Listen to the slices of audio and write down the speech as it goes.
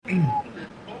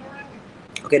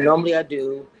Okay, normally I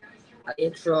do an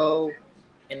intro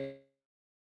and then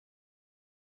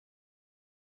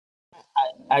a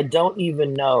breakdown. I don't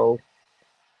even know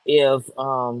if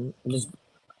just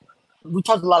we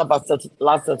talked a lot about stuff, a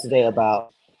lot of stuff today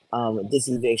about this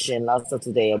eviction, a lot of stuff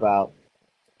today about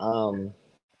um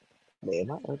wait,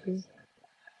 am I open?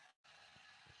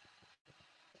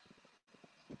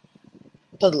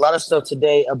 Talked a lot of stuff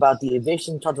today about the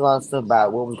eviction, talked a lot of stuff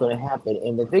about what was going to happen,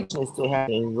 and the eviction is still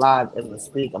happening live as we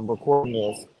speak. I'm recording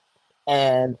this,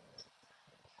 and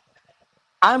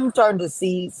I'm starting to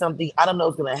see something I don't know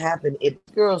what's going to happen if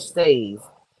this girl stays.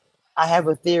 I have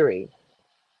a theory.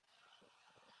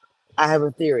 I have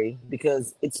a theory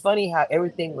because it's funny how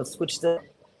everything was switched up,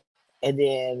 and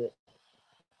then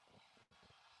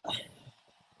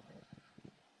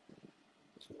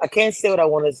I can't say what I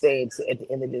want to say at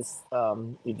the end of this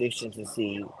eviction to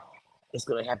see it's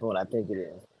going to happen what I think it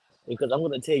is. Because I'm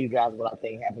going to tell you guys what I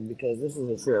think happened because this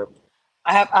is a trip.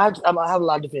 I have a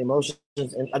lot of different emotions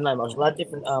and not emotions, a lot of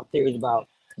different theories about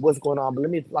what's going on. But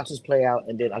let me watch this play out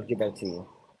and then I'll get back to you.